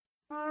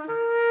For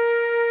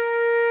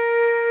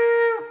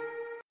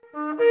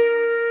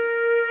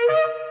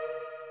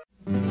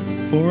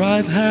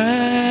I've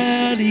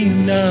had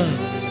enough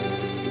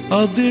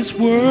of this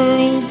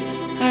world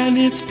and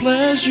its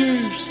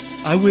pleasures.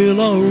 I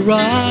will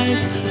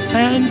arise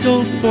and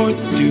go forth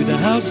to the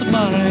house of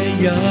my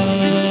Yah.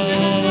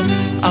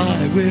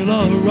 I will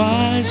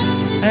arise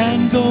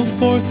and go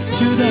forth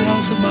to the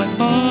house of my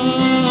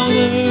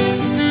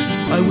Father.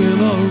 I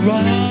will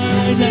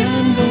arise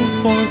and go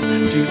forth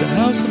to the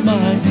house of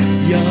my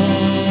Yah.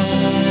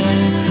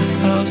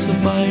 House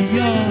of my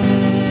Yah.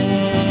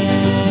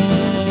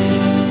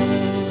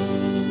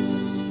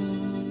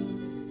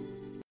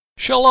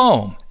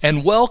 Shalom,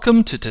 and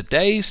welcome to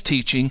today's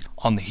teaching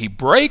on the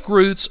Hebraic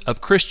roots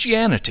of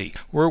Christianity,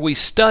 where we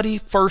study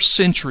first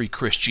century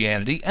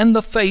Christianity and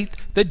the faith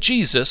that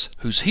Jesus,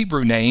 whose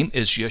Hebrew name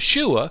is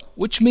Yeshua,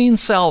 which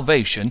means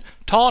salvation,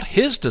 taught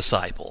his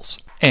disciples.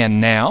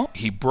 And now,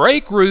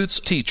 Hebraic roots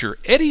teacher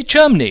Eddie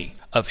Chumney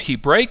of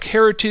Hebraic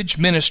Heritage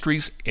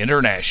Ministries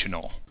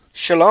International.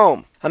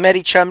 Shalom. I'm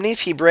Eddie Chumney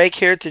of Hebraic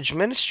Heritage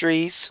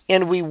Ministries,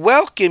 and we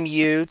welcome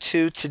you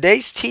to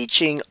today's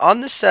teaching on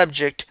the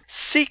subject,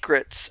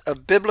 Secrets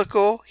of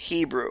Biblical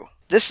Hebrew.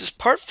 This is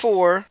part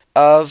 4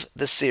 of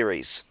the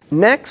series.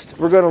 Next,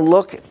 we're going to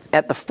look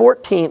at the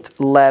 14th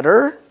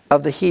letter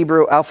of the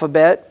Hebrew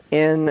alphabet,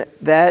 and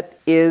that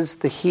is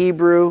the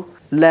Hebrew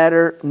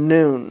letter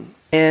Nun.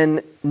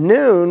 And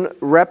Nun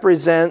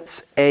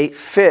represents a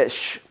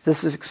fish.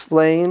 This is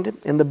explained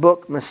in the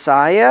book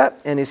Messiah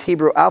and his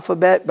Hebrew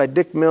alphabet by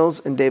Dick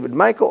Mills and David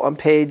Michael on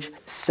page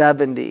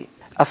 70.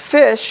 A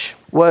fish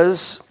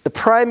was the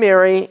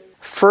primary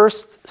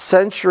first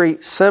century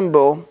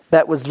symbol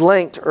that was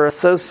linked or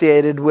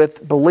associated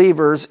with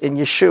believers in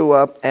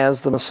Yeshua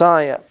as the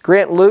Messiah.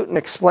 Grant Luton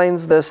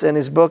explains this in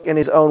his book in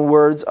his own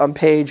words on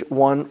page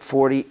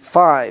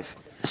 145.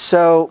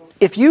 So,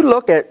 if you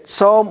look at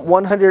Psalm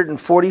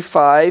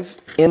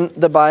 145 in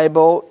the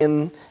Bible,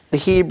 in the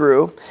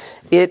Hebrew,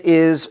 it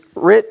is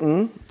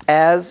written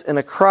as an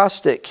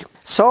acrostic.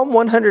 Psalm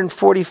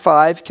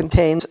 145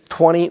 contains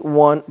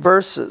 21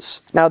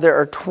 verses. Now, there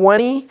are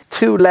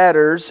 22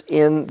 letters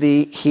in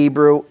the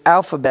Hebrew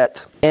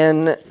alphabet.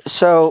 And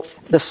so,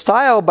 the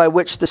style by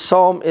which the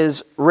psalm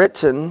is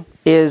written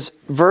is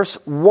verse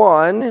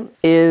 1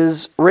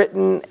 is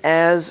written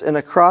as an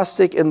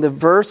acrostic, and the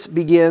verse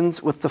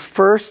begins with the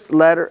first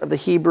letter of the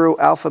Hebrew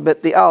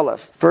alphabet, the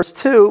Aleph. Verse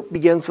 2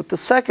 begins with the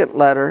second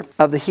letter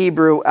of the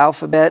Hebrew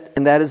alphabet,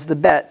 and that is the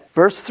Bet.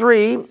 Verse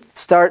 3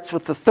 starts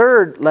with the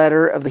third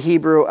letter of the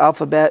Hebrew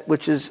alphabet,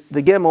 which is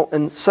the Gimel,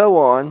 and so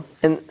on.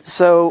 And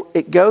so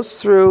it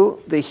goes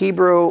through the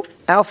Hebrew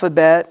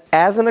alphabet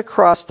as an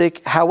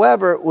acrostic.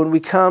 However, when we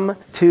come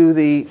to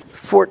the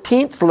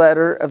 14th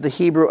letter of the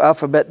Hebrew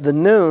alphabet, the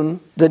Nun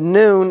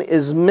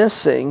is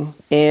missing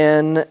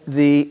in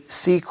the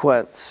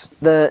sequence.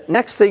 The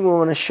next thing we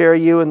want to share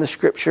you in the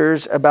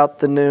scriptures about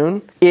the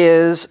Nun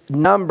is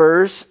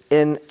Numbers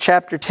in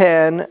chapter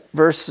 10,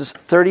 verses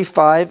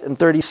 35 and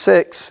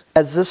 36,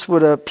 as this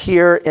would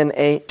appear in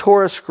a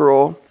Torah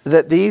scroll,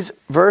 that these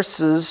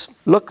verses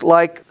look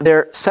like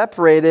they're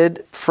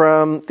separated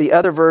from the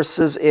other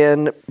verses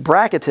and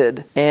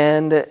bracketed.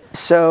 And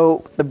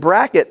so the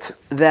bracket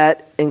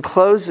that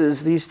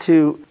encloses these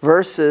two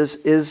verses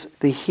is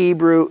the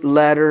Hebrew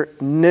letter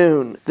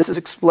Nun. This is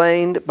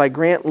explained by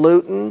Grant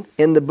Luton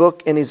in the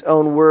book in his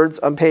own words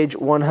on page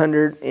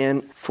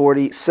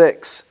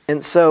 146.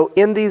 And so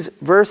in these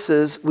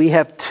verses, we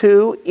have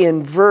two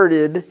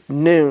inverted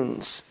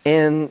Nuns.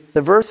 And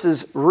the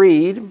verses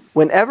read,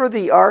 "Whenever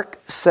the ark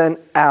sent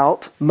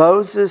out,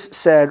 Moses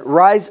said,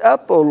 'Rise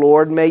up, O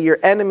Lord, may your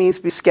enemies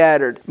be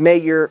scattered. May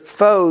your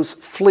foes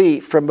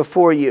flee from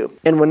before you.'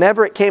 And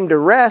whenever it came to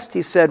rest,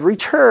 he said,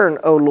 'Return,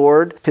 O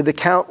Lord, to the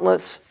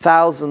countless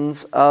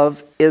thousands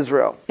of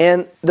Israel.'"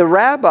 And the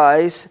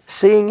rabbis,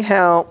 seeing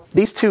how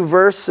these two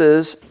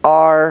verses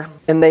are,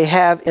 and they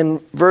have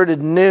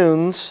inverted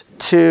Nuns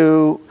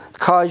to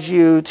cause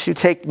you to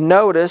take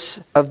notice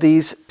of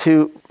these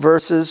two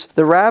verses,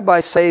 the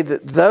rabbis say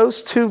that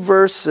those two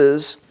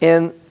verses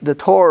in the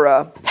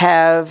Torah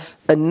have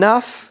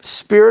enough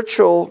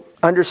spiritual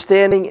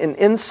understanding and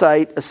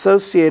insight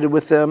associated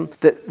with them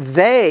that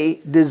they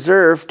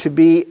deserve to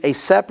be a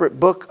separate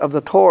book of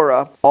the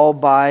Torah all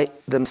by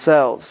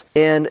themselves.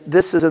 And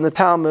this is in the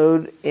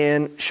Talmud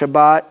in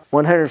Shabbat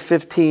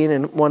 115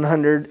 and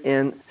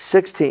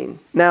 116.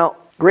 Now,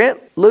 Grant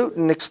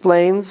Luton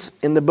explains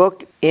in the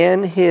book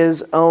in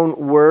his own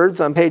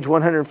words on page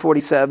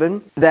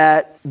 147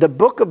 that the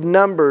book of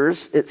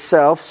Numbers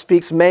itself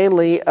speaks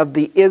mainly of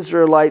the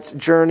Israelites'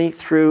 journey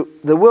through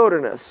the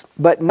wilderness.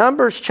 But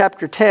Numbers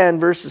chapter 10,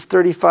 verses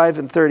 35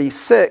 and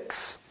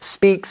 36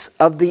 speaks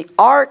of the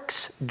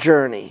ark's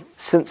journey.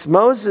 Since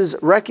Moses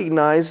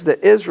recognized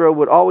that Israel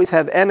would always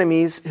have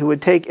enemies who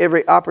would take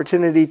every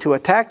opportunity to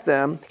attack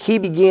them, he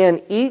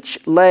began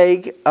each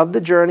leg of the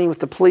journey with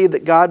the plea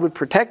that God would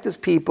protect his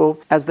people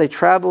as they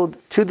traveled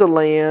to the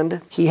land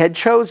he had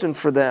chosen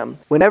for them.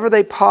 Whenever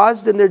they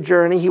paused in their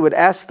journey, he would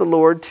ask the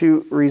Lord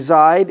to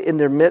reside in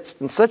their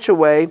midst in such a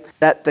way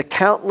that the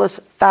countless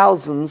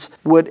thousands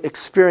would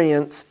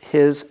experience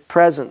his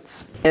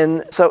presence.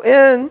 And so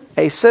in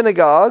a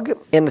synagogue,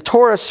 in a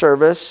Torah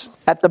service,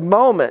 at the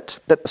moment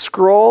that the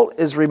scroll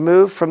is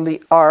removed from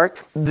the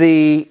ark,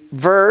 the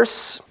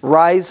verse,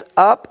 "Rise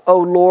up, O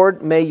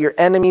Lord, may your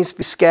enemies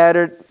be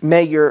scattered,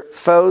 may your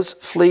foes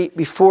flee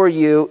before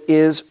you,"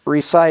 is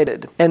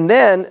recited. And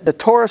then the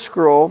Torah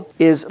scroll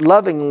is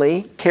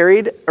lovingly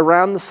carried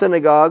around the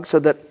synagogue so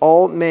that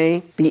all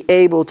may be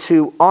able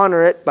to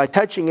honor it by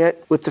touching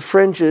it with the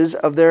fringes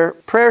of their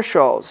prayer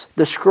shawls.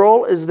 The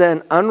scroll is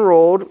then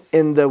unrolled,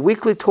 and the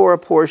weekly Torah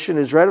portion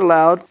is read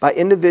aloud by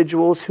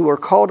individuals who are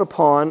called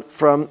upon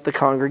from the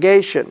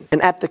congregation.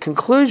 And at the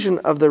conclusion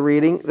of the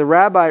reading, the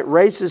rabbi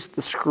raises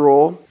the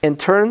scroll and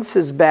turns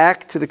his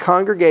back to the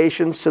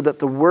congregation so that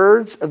the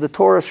words of the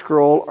Torah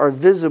scroll are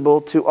visible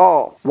to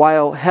all.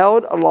 While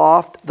held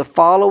aloft, the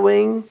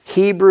following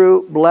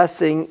Hebrew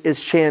blessing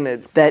is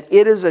chanted, that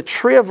it is a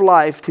tree of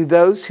life to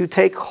those who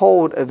take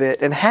hold of it,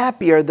 and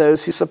happy are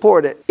those who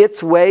support it.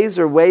 Its ways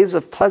are ways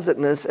of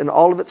pleasantness, and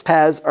all of its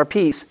paths are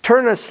peace.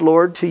 Turn us,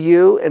 Lord, to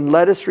you, and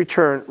let us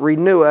return.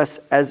 Renew us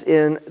as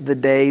in the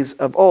days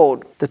of old.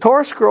 The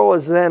Torah scroll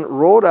is then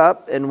rolled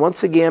up and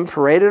once again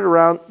paraded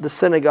around the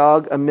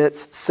synagogue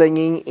amidst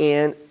singing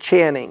and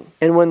chanting.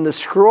 And when the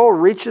scroll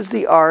reaches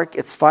the ark,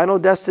 its final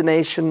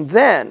destination,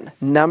 then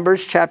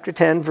Numbers chapter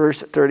 10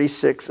 verse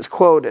 36 is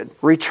quoted.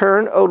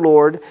 "Return, O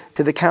Lord,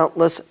 to the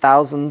countless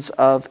thousands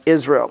of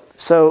Israel."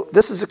 So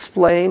this is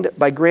explained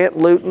by Grant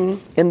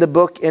Luton in the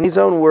book In His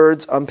Own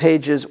Words on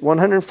pages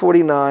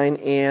 149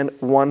 and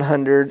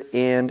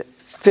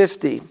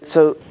 150.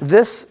 So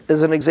this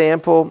is an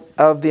example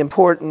of the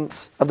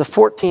importance of the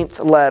 14th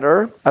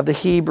letter of the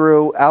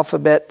Hebrew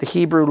alphabet, the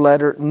Hebrew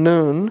letter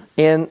Nun,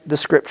 in the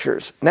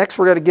Scriptures. Next,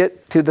 we're going to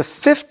get to the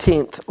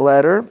 15th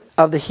letter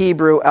of the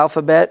Hebrew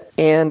alphabet,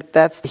 and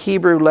that's the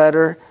Hebrew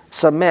letter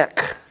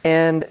Samek.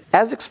 And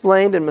as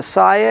explained in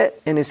Messiah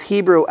and his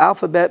Hebrew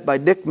alphabet by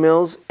Dick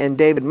Mills and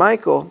David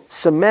Michael,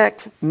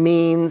 Samek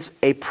means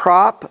a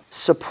prop,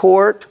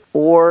 support,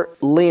 or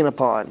lean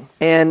upon.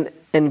 And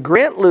in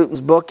Grant Luton's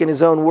book, In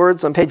His Own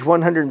Words, on page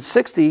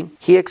 160,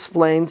 he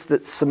explains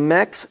that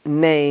Samek's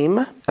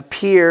name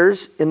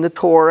appears in the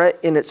Torah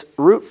in its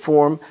root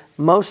form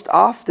most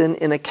often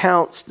in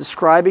accounts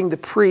describing the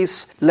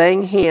priests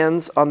laying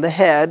hands on the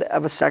head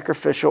of a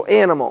sacrificial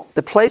animal.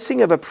 The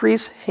placing of a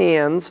priest's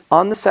hands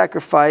on the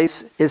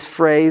sacrifice is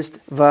phrased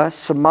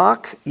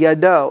V'samak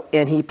yado,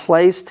 and he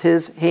placed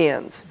his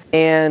hands.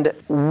 And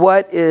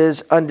what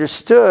is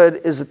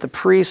understood is that the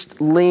priest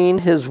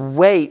leaned his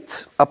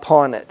weight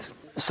upon it.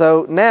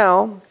 So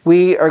now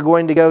we are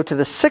going to go to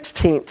the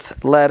 16th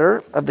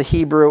letter of the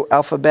Hebrew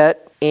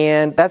alphabet,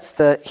 and that's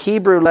the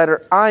Hebrew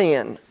letter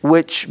Ayin,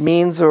 which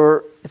means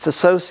or it's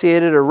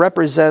associated or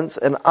represents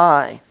an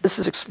eye. This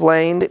is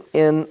explained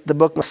in the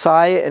book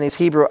Messiah and his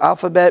Hebrew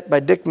alphabet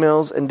by Dick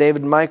Mills and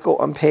David Michael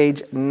on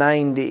page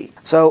 90.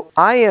 So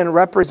Ayin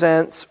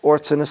represents or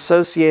it's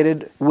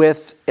associated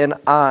with an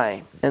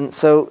eye. And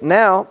so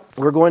now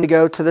we're going to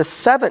go to the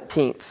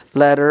 17th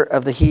letter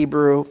of the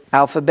Hebrew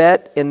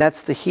alphabet, and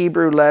that's the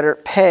Hebrew letter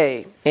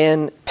Pei.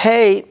 And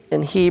Pei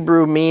in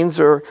Hebrew means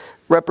or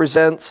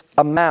represents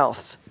a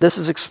mouth. This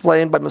is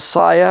explained by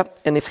Messiah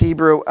and his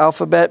Hebrew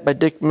alphabet by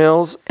Dick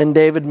Mills and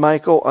David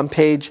Michael on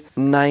page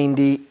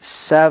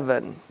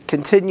 97.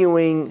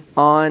 Continuing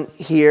on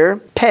here,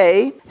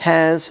 Pei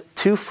has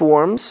two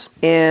forms,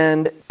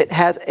 and it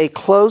has a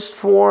closed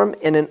form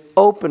and an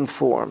open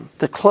form.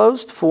 The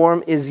closed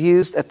form is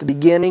used at the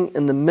beginning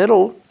and the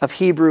middle of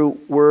Hebrew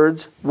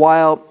words,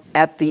 while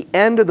at the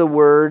end of the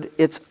word,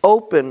 its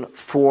open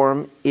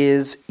form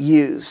is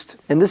used.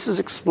 And this is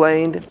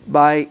explained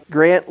by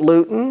Grant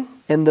Luton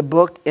in the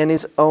book In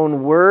His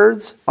Own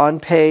Words on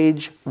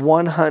page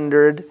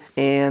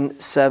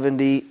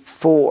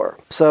 174.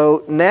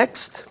 So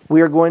next,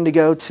 we are going to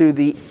go to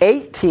the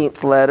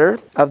 18th letter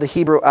of the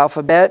Hebrew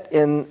alphabet,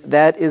 and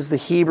that is the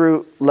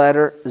Hebrew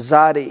letter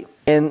Zadi.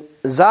 And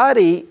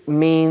Zadi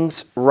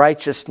means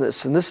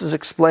righteousness, and this is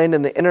explained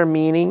in the inner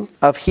meaning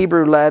of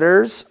Hebrew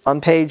letters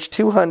on page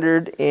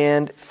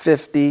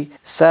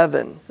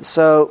 257.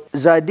 So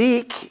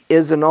Zadik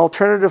is an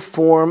alternative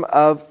form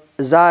of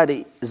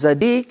Zadi.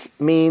 Zadik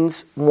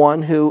means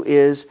one who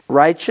is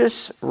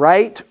righteous,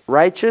 right,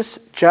 righteous,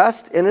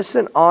 just,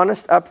 innocent,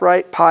 honest,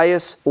 upright,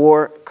 pious,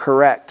 or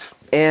correct.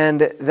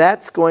 And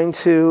that's going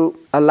to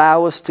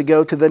allow us to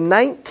go to the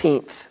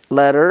 19th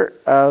letter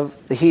of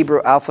the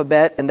Hebrew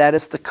alphabet, and that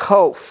is the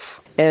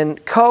Kof.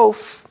 And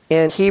Kof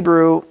in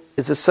Hebrew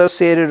is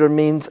associated or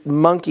means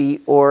monkey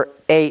or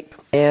ape.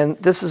 And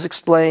this is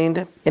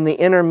explained in the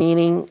inner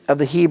meaning of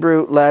the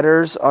Hebrew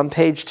letters on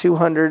page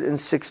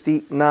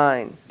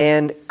 269.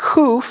 And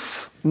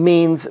Kuf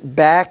means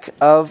back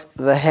of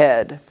the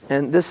head.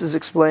 And this is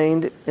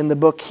explained in the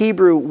book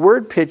Hebrew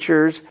Word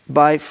Pictures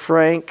by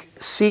Frank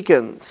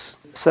Seekins.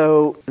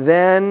 so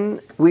then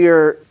we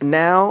are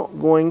now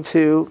going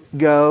to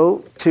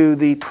go to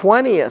the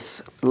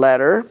 20th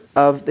letter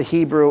of the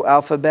Hebrew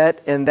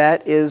alphabet, and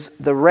that is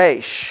the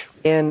Resh.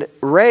 And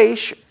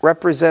Resh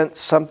represents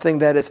something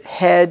that is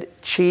head,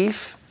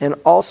 chief, and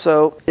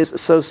also is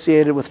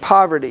associated with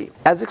poverty.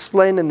 As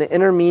explained in the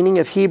inner meaning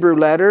of Hebrew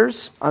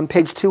letters on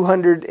page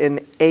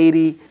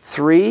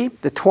 283,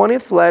 the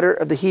 20th letter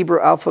of the Hebrew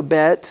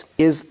alphabet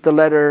is the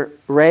letter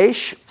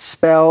Resh,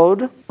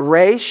 spelled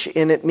Resh,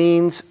 and it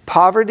means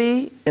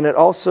poverty, and it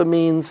also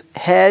means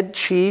head,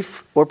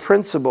 chief, or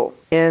principal.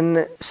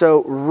 And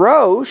so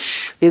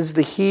Rosh is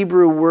the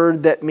Hebrew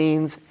word that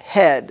means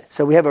head.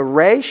 So we have a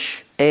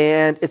Resh,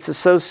 and it's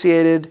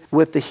associated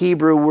with the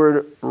Hebrew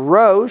word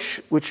Rosh,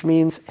 which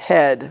means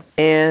head.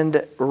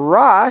 And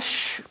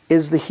Rosh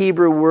is the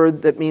Hebrew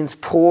word that means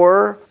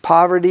poor,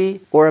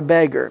 poverty, or a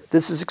beggar.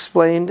 This is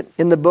explained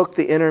in the book,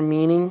 The Inner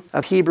Meaning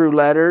of Hebrew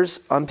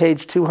Letters, on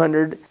page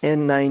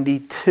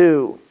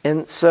 292.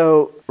 And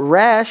so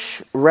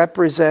Resh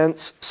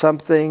represents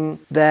something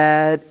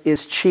that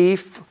is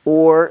chief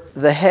or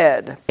the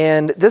head.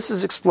 And this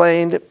is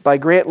explained by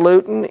Grant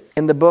Luton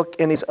in the book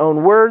In His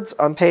Own Words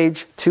on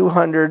page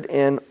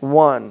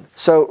 201.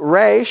 So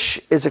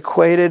Resh is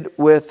equated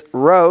with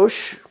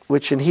Rosh,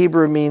 which in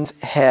Hebrew means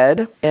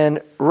head,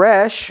 and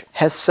Resh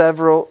has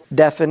several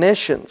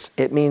definitions.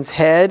 It means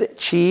head,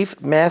 chief,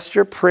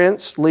 master,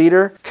 prince,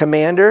 leader,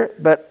 commander,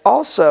 but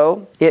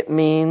also it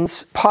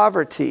means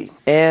poverty.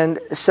 And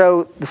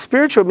so the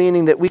spiritual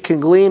meaning that we can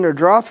glean or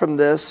draw from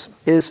this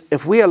is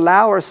if we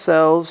allow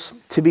ourselves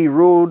to be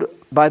ruled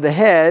by the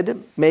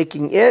head,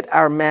 making it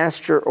our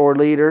master or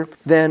leader,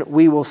 then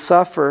we will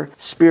suffer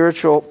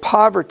spiritual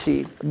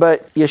poverty.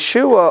 But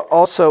Yeshua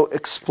also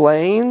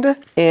explained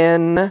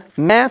in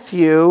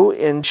Matthew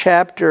in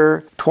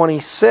chapter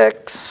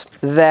 26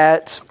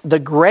 that the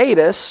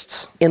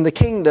greatest in the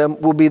kingdom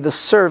will be the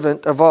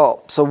servant of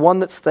all. So one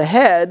that's the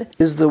head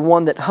is the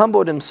one that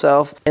humbled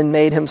himself and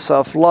made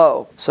himself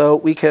low. So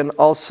we can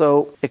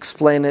also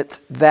explain it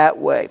that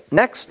way.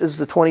 Next is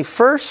the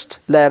 21st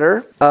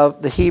letter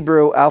of the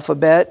Hebrew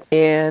alphabet,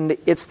 and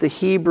it's the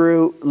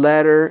Hebrew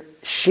letter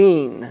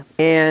Shin.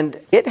 And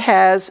it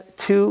has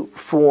two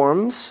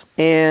forms,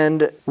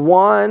 and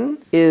one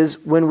is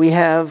when we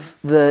have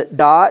the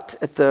dot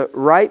at the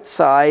right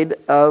side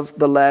of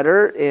the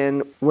letter,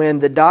 and when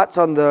the dot's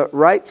on the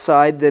right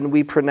side, then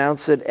we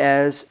pronounce it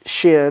as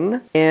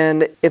Shin,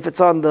 and if it's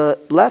on the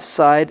left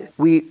side,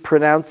 we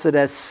pronounce it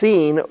as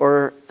Sin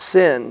or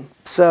Sin.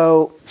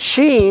 So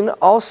Shin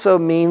also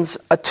means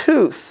a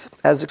tooth,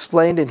 as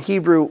explained in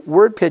Hebrew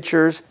Word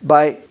Pictures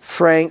by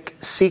Frank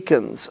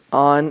Seekins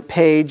on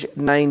page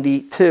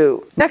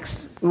 92.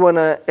 Next, we want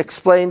to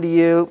explain to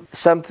you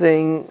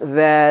something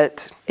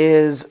that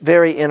is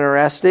very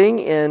interesting.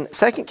 In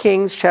 2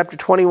 Kings chapter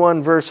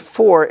 21 verse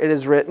 4 it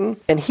is written,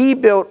 "And he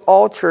built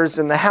altars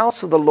in the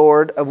house of the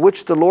Lord, of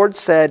which the Lord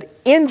said,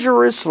 in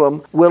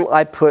Jerusalem will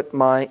I put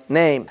my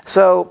name."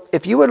 So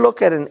if you would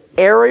look at an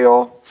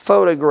aerial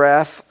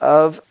photograph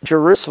of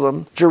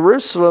Jerusalem,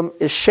 Jerusalem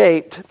is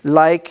shaped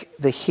like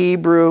the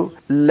Hebrew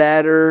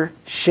letter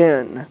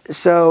Shin.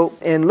 So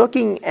in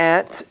looking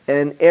at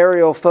an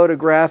aerial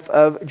photograph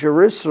of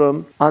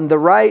Jerusalem, on the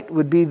right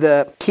would be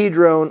the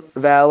Kidron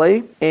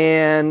Valley,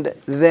 and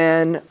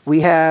then we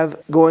have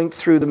going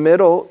through the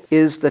middle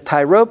is the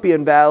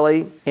Tyropoeon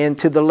Valley, and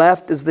to the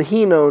left is the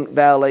Hinnom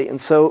Valley. And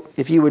so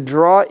if you would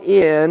draw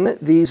in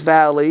these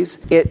valleys,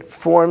 it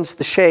forms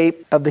the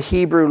shape of the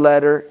Hebrew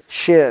letter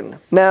Shin.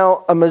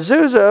 Now, a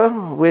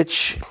mezuzah,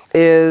 which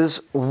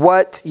is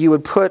what you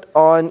would put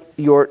on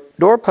your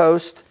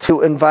doorpost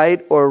to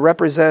invite or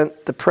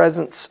represent the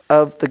presence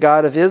of the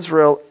God of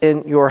Israel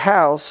in your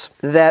house,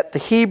 that the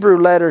Hebrew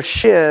letter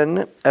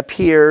Shin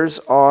appears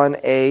on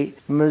a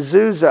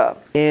mezuzah.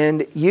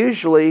 And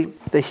usually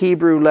the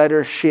Hebrew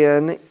letter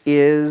Shin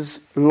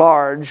is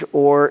large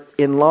or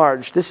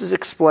enlarged. This is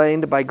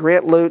explained by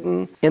Grant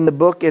Luton in the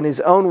book In His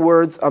Own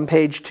Words on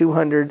page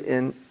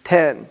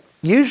 210.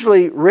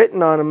 Usually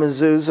written on a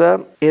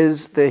mezuzah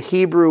is the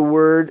Hebrew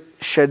word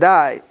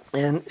Shaddai.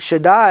 And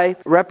Shaddai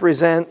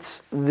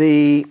represents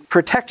the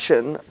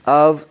protection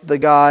of the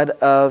God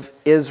of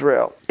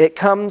Israel. It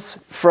comes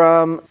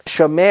from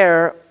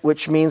Shomer,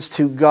 which means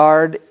to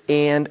guard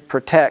and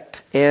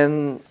protect.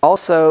 And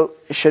also,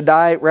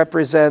 Shaddai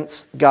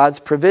represents God's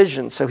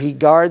provision. So he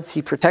guards,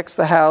 he protects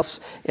the house,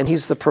 and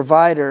he's the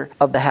provider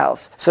of the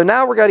house. So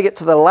now we're going to get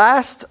to the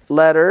last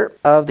letter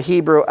of the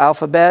Hebrew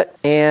alphabet,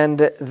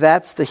 and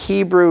that's the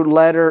Hebrew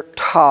letter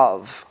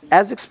Tav.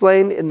 As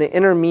explained in the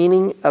inner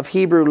meaning of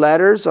Hebrew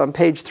letters on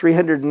page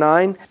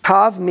 309,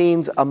 Tav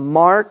means a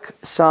mark,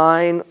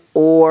 sign,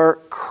 or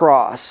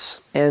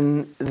cross.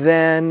 And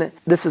then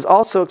this is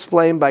also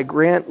explained by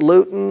Grant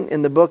Luton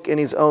in the book In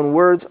His Own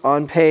Words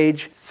on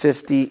page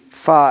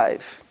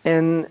 55.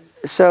 And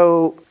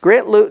so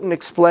Grant Luton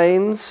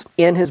explains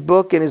in his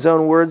book In His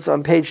Own Words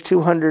on page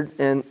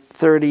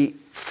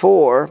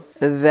 234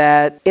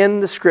 that in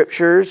the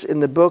scriptures, in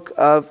the book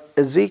of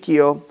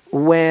Ezekiel,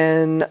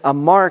 when a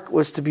mark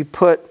was to be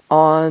put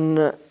on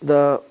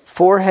the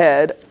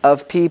forehead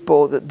of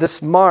people, that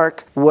this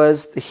mark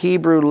was the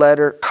Hebrew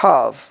letter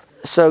Tav.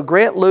 So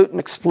Grant Luton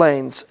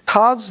explains,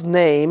 Tav's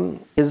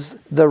name is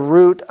the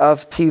root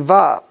of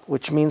tiva,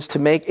 which means to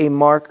make a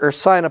mark or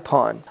sign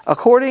upon.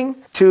 According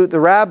to the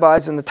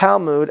rabbis in the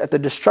Talmud, at the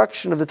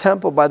destruction of the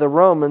temple by the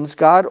Romans,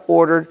 God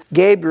ordered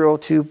Gabriel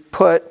to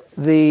put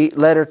the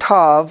letter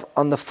Tav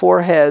on the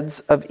foreheads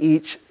of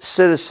each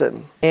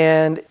citizen.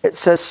 And it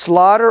says,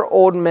 slaughter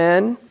old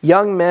men,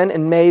 young men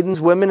and maidens,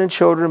 women and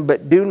children,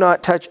 but do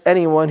not touch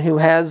anyone who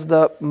has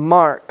the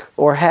mark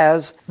or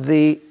has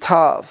the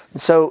Tav.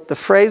 So the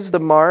phrase the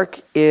mark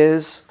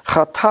is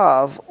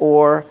chatav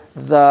or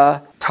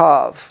the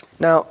Tav.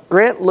 Now,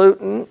 Grant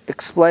Luton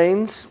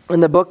explains in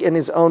the book in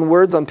his own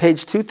words on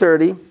page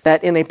 230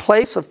 that in a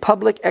place of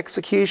public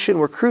execution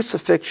where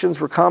crucifixions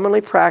were commonly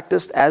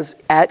practiced as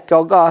at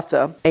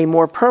Golgotha, a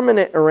more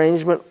permanent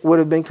arrangement would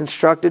have been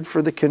constructed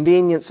for the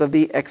convenience of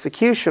the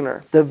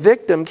executioner. The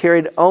victim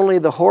carried only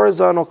the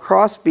horizontal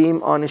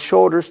crossbeam on his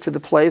shoulders to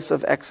the place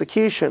of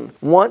execution.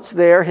 Once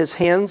there, his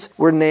hands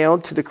were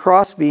nailed to the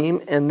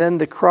crossbeam, and then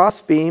the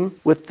crossbeam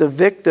with the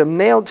victim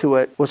nailed to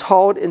it was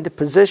hauled into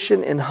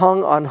position and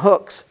hung on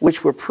hooks,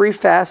 which were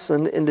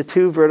pre-fastened into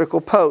two vertical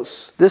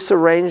posts. This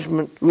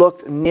arrangement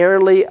looked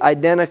nearly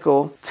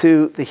identical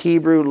to the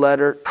Hebrew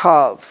letter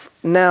Tav.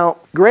 Now,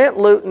 Grant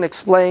Luton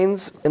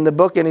explains in the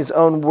book in his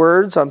own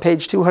words on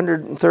page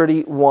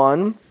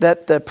 231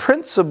 that the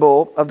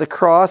principle of the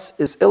cross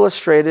is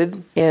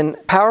illustrated in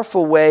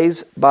powerful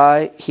ways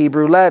by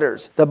Hebrew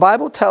letters. The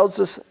Bible tells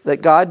us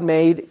that God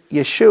made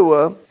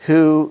Yeshua,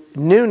 who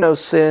knew no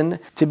sin,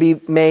 to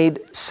be made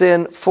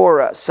sin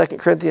for us. 2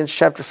 Corinthians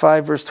chapter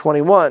 5, verse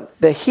 21.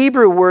 The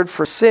Hebrew word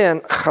for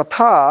sin,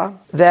 chata,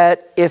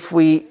 that if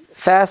we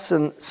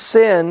fasten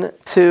sin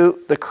to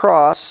the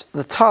cross,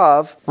 the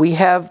Tav, we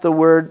have the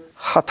word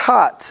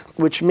hatat,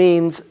 which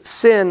means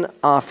sin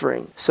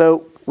offering.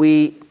 So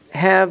we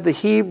have the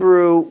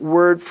Hebrew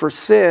word for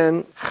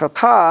sin,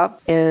 chata,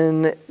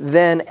 and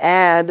then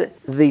add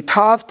the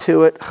Tav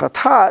to it,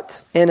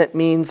 chatat, and it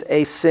means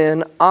a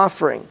sin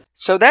offering.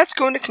 So that's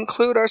going to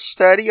conclude our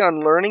study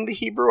on learning the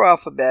Hebrew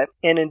alphabet,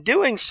 and in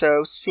doing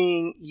so,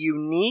 seeing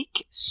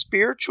unique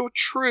spiritual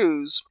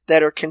truths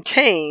that are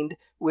contained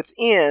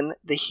within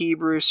the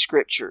Hebrew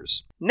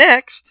Scriptures.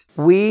 Next,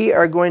 we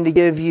are going to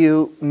give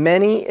you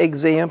many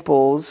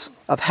examples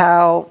of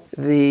how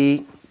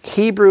the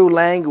Hebrew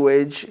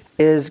language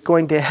is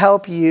going to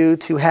help you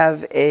to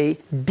have a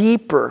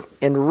deeper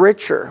and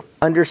richer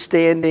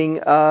understanding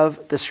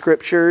of the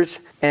Scriptures,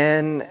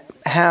 and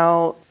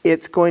how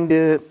it's going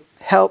to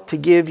help to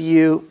give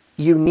you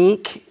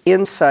unique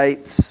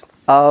insights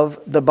of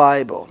the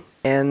Bible.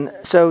 And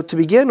so to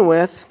begin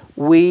with,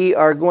 we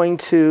are going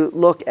to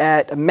look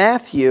at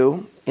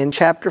Matthew in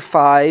chapter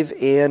 5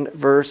 and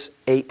verse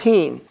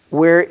 18,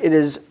 where it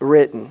is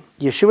written,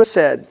 Yeshua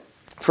said,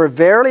 For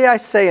verily I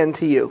say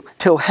unto you,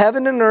 till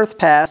heaven and earth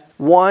pass,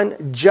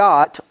 one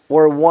jot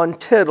or one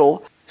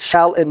tittle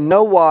shall in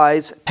no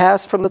wise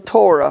pass from the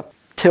Torah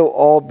till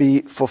all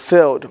be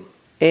fulfilled.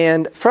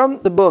 And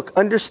from the book,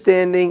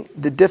 Understanding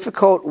the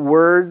Difficult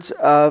Words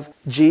of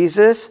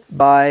Jesus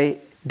by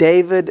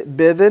David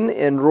Bivin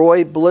and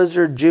Roy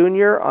Blizzard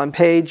Jr. on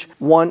page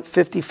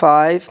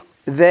 155,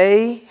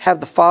 they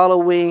have the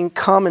following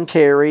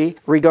commentary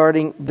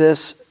regarding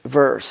this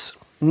verse.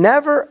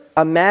 Never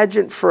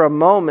imagine for a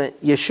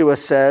moment, Yeshua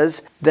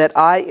says, that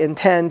I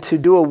intend to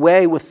do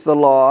away with the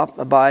law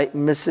by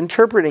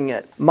misinterpreting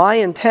it. My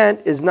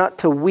intent is not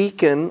to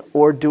weaken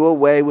or do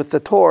away with the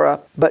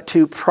Torah, but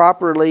to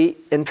properly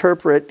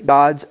interpret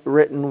God's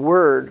written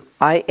word.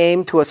 I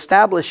aim to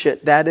establish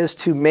it, that is,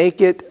 to make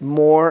it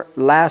more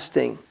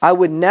lasting. I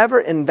would never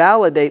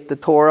invalidate the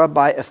Torah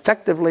by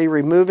effectively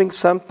removing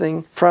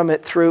something from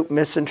it through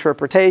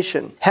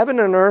misinterpretation. Heaven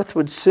and earth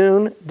would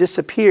soon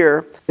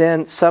disappear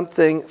than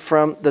something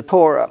from the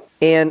Torah.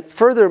 And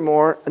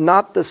furthermore,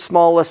 not the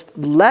smallest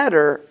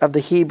letter of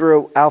the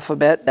Hebrew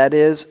alphabet, that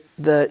is,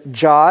 the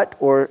jot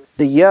or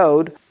the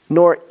yod,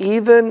 nor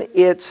even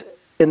its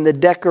in the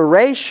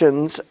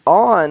decorations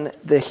on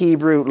the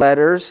Hebrew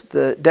letters,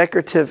 the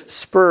decorative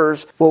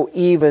spurs, will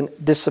even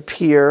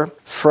disappear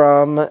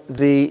from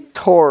the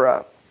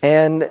Torah.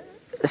 And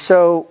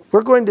so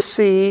we're going to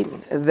see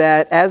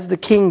that as the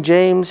King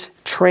James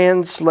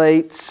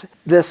translates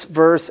this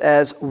verse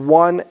as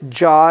one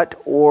jot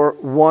or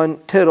one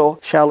tittle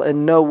shall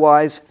in no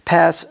wise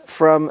pass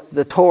from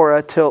the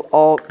Torah till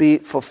all be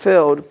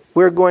fulfilled,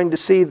 we're going to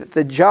see that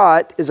the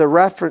jot is a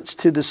reference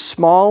to the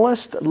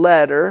smallest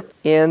letter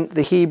in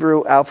the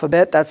Hebrew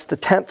alphabet. That's the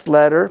 10th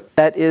letter.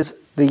 That is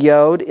the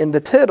yod. In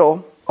the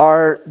tittle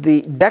are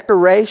the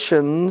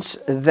decorations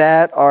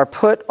that are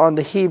put on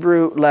the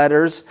Hebrew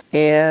letters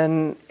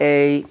in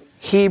a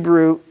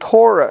Hebrew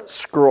Torah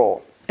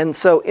scroll. And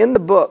so in the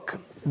book,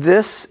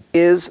 This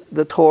is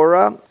the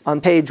Torah,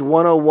 on page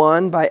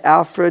 101 by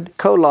Alfred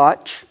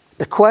Kolach,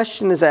 the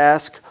question is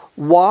asked,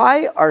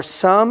 why are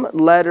some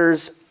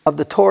letters of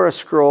the Torah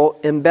scroll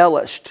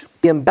embellished.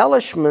 The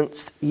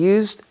embellishments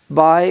used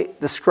by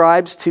the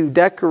scribes to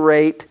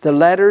decorate the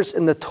letters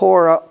in the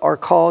Torah are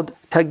called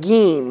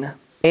tagin.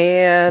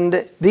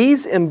 And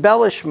these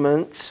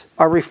embellishments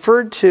are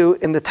referred to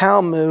in the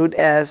Talmud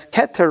as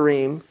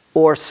ketarim,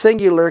 or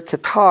singular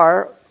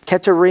ketar.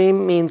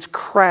 Ketarim means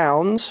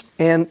crowns.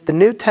 And the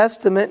New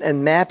Testament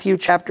in Matthew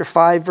chapter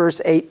 5,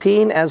 verse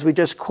 18, as we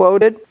just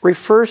quoted,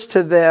 refers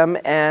to them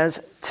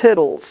as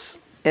tittles.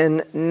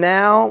 And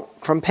now,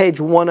 from page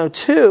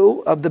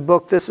 102 of the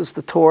book, This is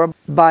the Torah,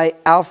 by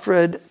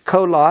Alfred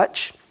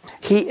Kolach,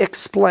 he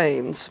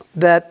explains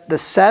that the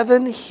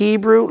 7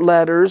 Hebrew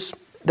letters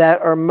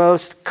that are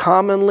most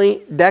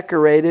commonly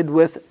decorated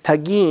with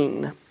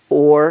tagin,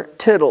 or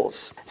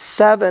tittles.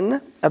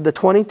 7 of the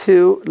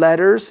 22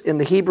 letters in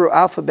the Hebrew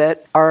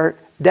alphabet are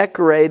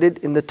decorated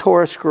in the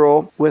Torah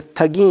scroll with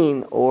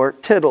tagin, or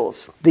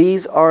tittles.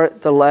 These are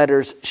the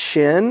letters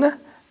Shin,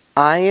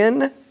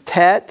 Ayin,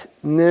 Tet,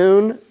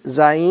 Nun,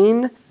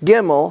 Zayin,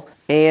 Gimel,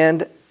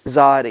 and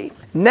Zadi.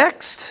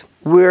 Next,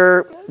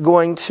 we're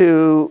going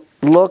to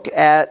look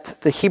at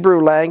the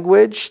Hebrew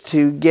language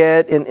to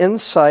get an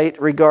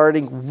insight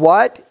regarding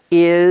what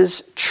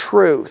is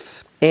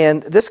truth.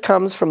 And this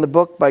comes from the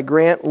book by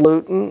Grant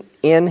Luton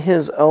in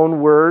his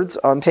own words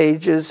on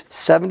pages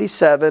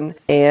 77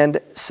 and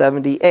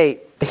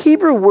 78. The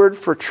Hebrew word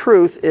for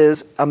truth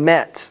is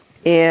emet,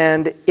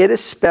 and it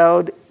is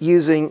spelled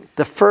using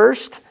the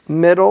first,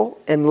 middle,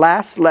 and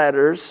last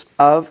letters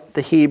of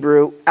the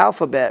Hebrew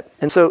alphabet.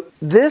 And so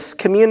this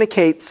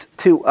communicates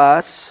to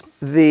us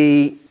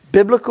the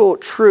biblical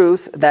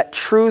truth that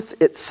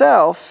truth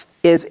itself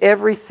is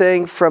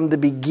everything from the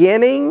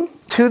beginning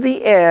to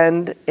the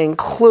end,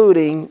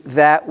 including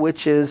that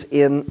which is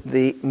in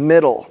the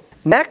middle.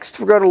 Next,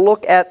 we're going to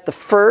look at the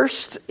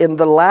first and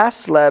the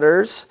last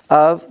letters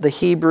of the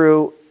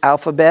Hebrew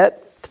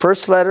alphabet. The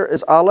first letter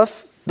is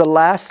Aleph. The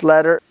last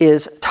letter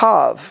is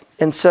Tav.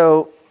 And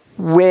so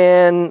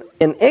when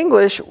in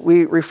English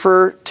we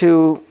refer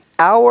to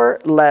our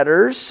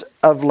letters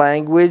of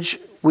language,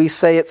 we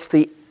say it's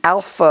the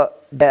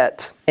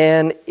alphabet.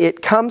 And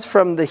it comes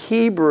from the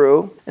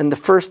Hebrew and the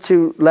first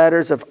 2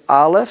 letters of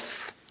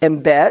Aleph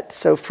and Bet.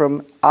 So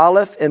from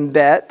Aleph and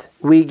Bet,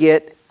 we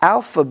get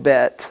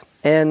alphabet.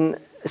 And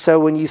so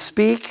when you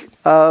speak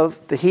of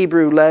the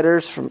Hebrew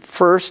letters from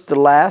first to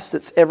last,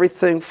 it's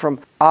everything from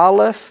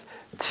Aleph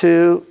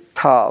to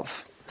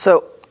Tav.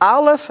 So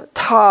Aleph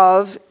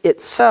Tav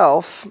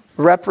itself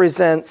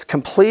represents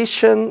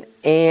completion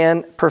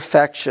and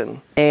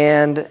perfection.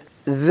 And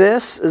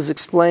this is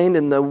explained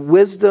in the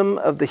Wisdom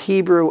of the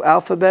Hebrew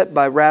Alphabet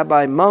by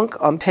Rabbi Munk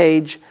on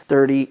page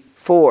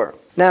 34.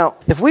 Now,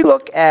 if we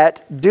look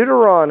at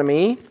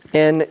Deuteronomy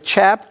in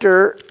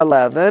chapter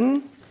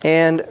 11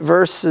 and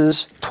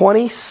verses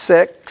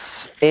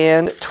 26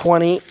 and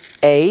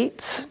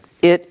 28,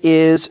 it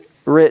is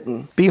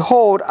written,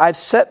 "Behold, I've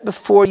set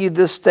before you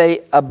this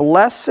day a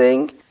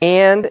blessing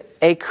and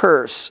a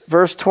curse."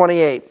 Verse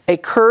 28, "A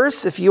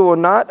curse if you will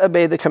not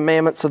obey the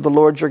commandments of the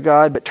Lord your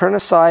God, but turn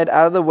aside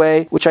out of the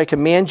way which I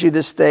command you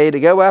this day to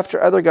go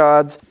after other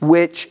gods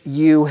which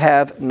you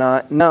have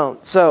not known."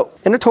 So,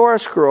 in the Torah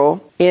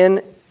scroll,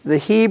 in the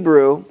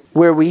Hebrew,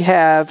 where we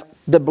have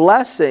the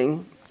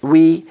blessing,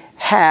 we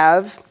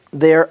have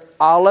there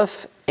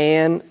Aleph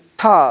and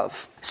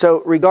Tav.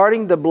 So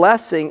regarding the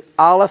blessing,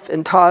 Aleph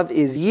and Tav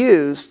is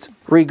used.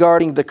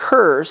 Regarding the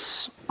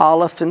curse,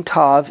 Aleph and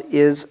Tav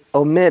is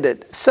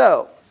omitted.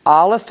 So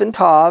Aleph and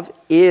Tav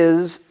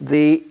is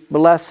the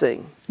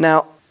blessing.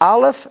 Now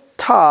Aleph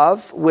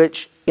Tav,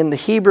 which in the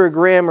Hebrew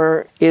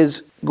grammar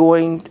is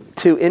going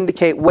to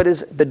indicate what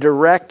is the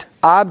direct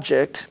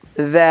object,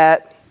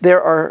 that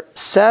there are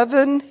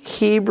 7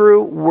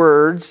 Hebrew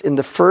words in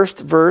the first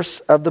verse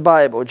of the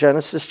Bible,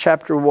 Genesis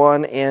chapter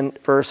 1 and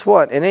verse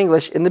 1. In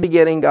English, in the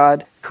beginning,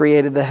 God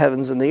created the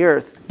heavens and the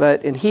earth.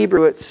 But in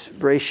Hebrew, it's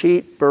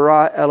Bereshit,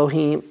 bara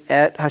Elohim,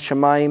 et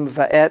hashamayim,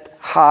 va'et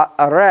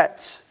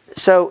haaretz.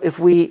 So if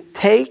we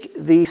take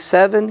these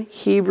 7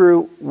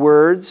 Hebrew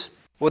words,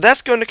 well,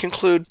 that's going to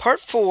conclude part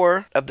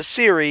 4 of the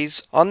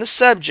series on the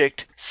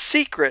subject,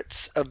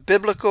 Secrets of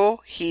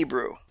Biblical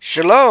Hebrew.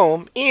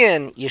 Shalom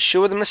in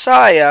Yeshua the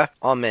Messiah.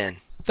 Amen.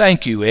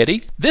 Thank you,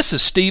 Eddie. This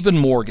is Stephen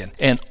Morgan,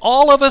 and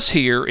all of us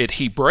here at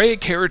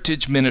Hebraic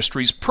Heritage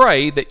Ministries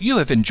pray that you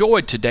have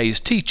enjoyed today's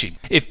teaching.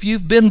 If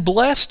you've been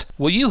blessed,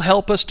 will you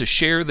help us to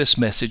share this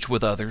message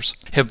with others?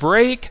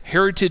 Hebraic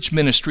Heritage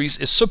Ministries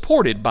is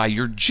supported by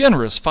your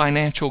generous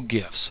financial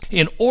gifts.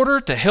 In order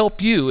to help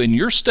you in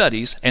your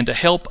studies and to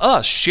help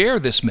us share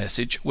this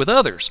message with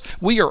others,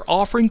 we are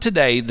offering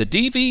today the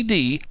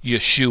DVD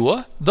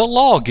Yeshua the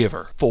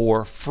Lawgiver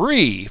for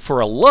free for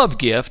a love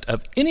gift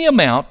of any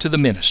amount to the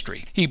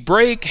ministry.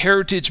 Hebraic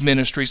Heritage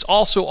Ministries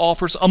also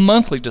offers a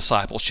monthly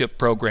discipleship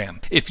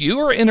program. If you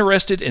are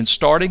interested in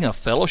starting a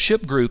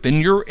fellowship group in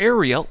your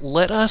area,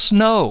 let us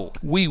know.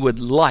 We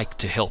would like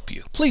to help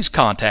you. Please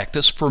contact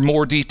us for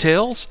more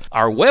details.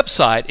 Our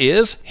website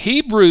is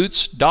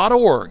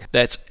Hebroots.org.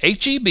 That's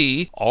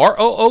Hebroots.org.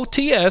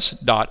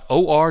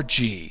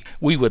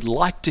 We would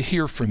like to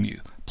hear from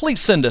you. please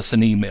send us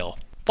an email.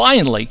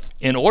 Finally,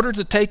 in order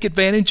to take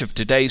advantage of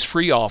today's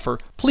free offer,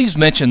 please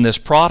mention this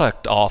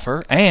product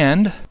offer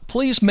and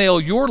please mail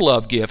your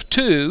love gift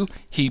to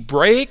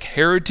Hebraic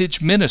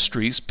Heritage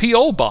Ministries,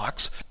 P.O.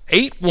 Box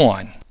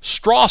 81,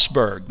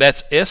 Strasburg,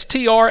 that's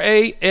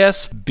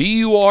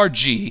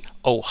Strasburg,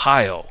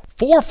 Ohio,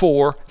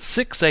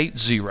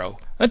 44680.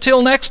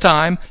 Until next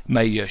time,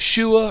 may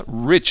Yeshua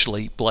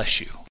richly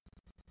bless you.